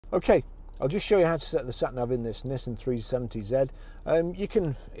Okay, I'll just show you how to set the sat nav in this Nissan 370Z. You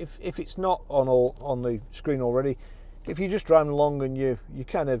can, if it's not on the screen already, if you're just driving along and you're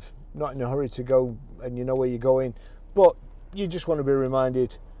kind of not in a hurry to go and you know where you're going, but you just want to be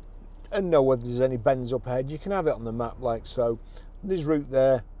reminded and know whether there's any bends up ahead, you can have it on the map like so. There's route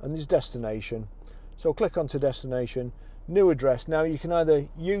there and there's destination. So click onto destination, new address. Now you can either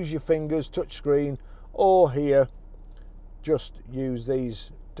use your fingers, touch screen, or here, just use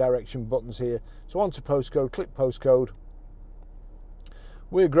these direction buttons here. So onto postcode, click postcode.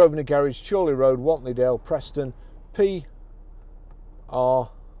 We're Grosvenor Garage, Chorley Road, Wantleydale, Preston, PR5.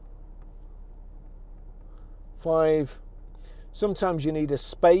 Sometimes you need a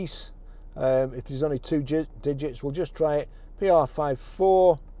space. If there's only 2 digits, we'll just try it.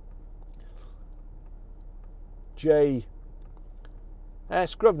 PR54 JS,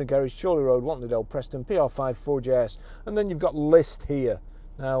 Grosvenor Garage, Chorley Road, Wantleydale, Preston, PR54 JS, and then you've got list here.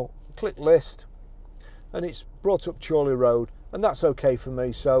 Now click list, and it's brought up Chorley Road, and that's okay for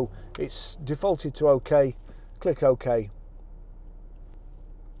me, so it's defaulted to okay. Click OK.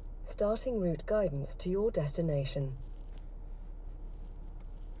 Starting route guidance to your destination.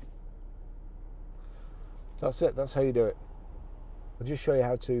 That's it, that's how you do it. I'll just show you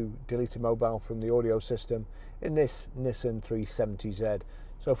how to delete a mobile from the audio system in this Nissan 370Z.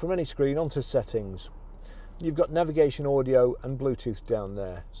 So from any screen, onto settings. You've got navigation, audio and Bluetooth down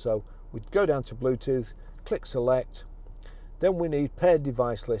there. So we go down to Bluetooth, click select. Then we need paired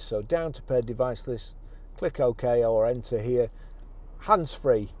device list. So down to paired device list, click OK or enter here.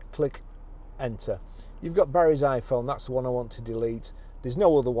 Hands-free, click enter. You've got Barry's iPhone, that's the one I want to delete. There's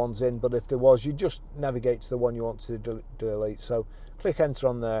no other ones in, but if there was, you just navigate to the one you want to delete. So click enter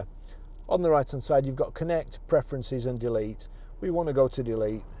on there. On the right hand side, you've got connect, preferences and delete. We want to go to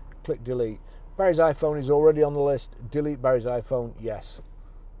delete, click delete. Barry's iPhone is already on the list. Delete Barry's iPhone, yes.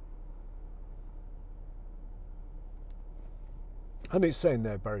 And it's saying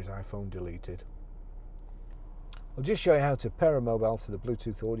there, Barry's iPhone deleted. I'll just show you how to pair a mobile to the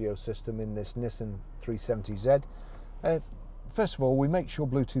Bluetooth audio system in this Nissan 370Z. First of all, we make sure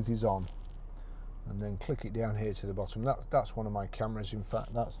Bluetooth is on, and then click it down here to the bottom. That's one of my cameras. In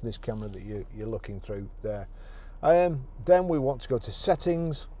fact, that's this camera that you're looking through there. Then we want to go to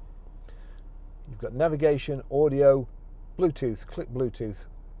settings. You've got navigation, audio, Bluetooth. Click Bluetooth.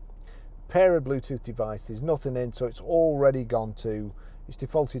 Pair a Bluetooth device. There's nothing in, so it's already gone to, it's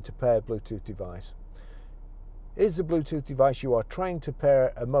defaulted to pair Bluetooth device. Is the Bluetooth device you are trying to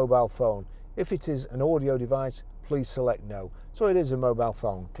pair a mobile phone? If it is an audio device, please select no. So it is a mobile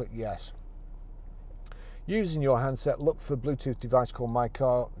phone, click yes. Using your handset, look for Bluetooth device called My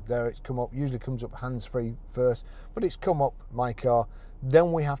Car. There it's come up, usually comes up hands-free first, but it's come up My Car.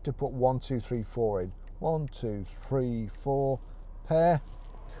 Then we have to put 1, 2, 3, 4 in. 1, 2, 3, 4, pair,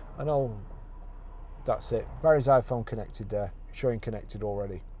 and that's it. Barry's iPhone connected there, showing connected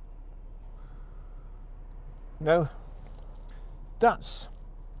already. Now, that's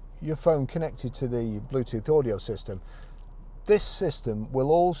your phone connected to the Bluetooth audio system. This system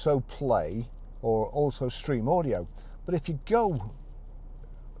will also play or also stream audio, but if you go,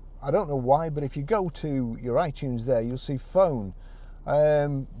 I don't know why, but if you go to your iTunes there, you'll see phone,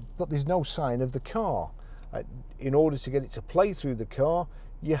 but there's no sign of the car. In order to get it to play through the car,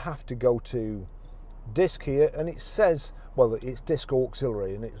 you have to go to disc here, and it says, well, it's disc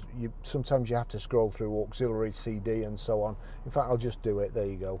auxiliary, and sometimes you have to scroll through auxiliary CD and so on. In fact, I'll just do it. There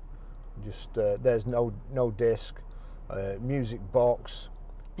you go. Just there's no disc, music box,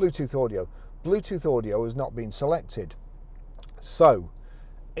 Bluetooth audio. Bluetooth audio has not been selected. So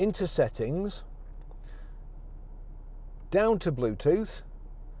into settings, down to Bluetooth,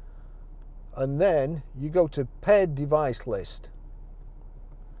 and then you go to paired device list.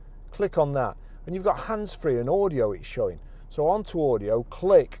 Click on that, and you've got hands-free and audio it's showing. So onto audio,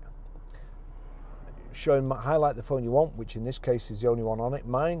 click, highlight the phone you want, which in this case is the only one on it,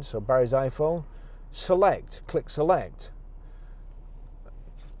 mine, so Barry's iPhone. Select, click select,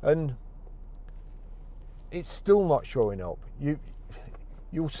 and it's still not showing up.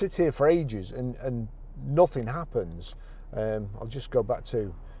 You'll sit here for ages and nothing happens. I'll just go back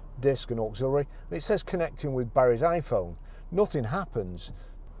to disc and auxiliary, and it says connecting with Barry's iPhone. Nothing happens.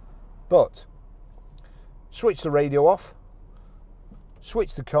 But switch the radio off,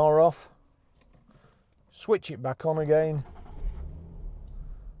 switch the car off, switch it back on again,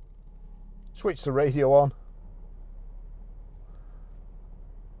 switch the radio on,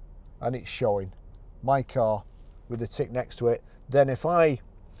 and it's showing My Car with a tick next to it. Then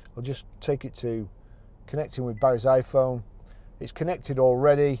I'll just take it to connecting with Barry's iPhone. It's connected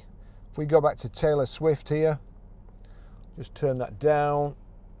already. If we go back to Taylor Swift here, just turn that down,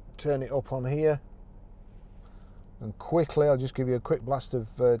 turn it up on here. And quickly, I'll just give you a quick blast of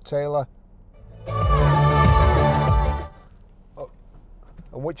Taylor.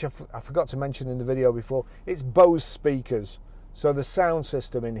 And which I forgot to mention in the video before, it's Bose speakers. So the sound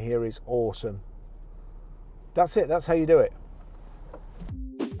system in here is awesome. That's it, that's how you do it.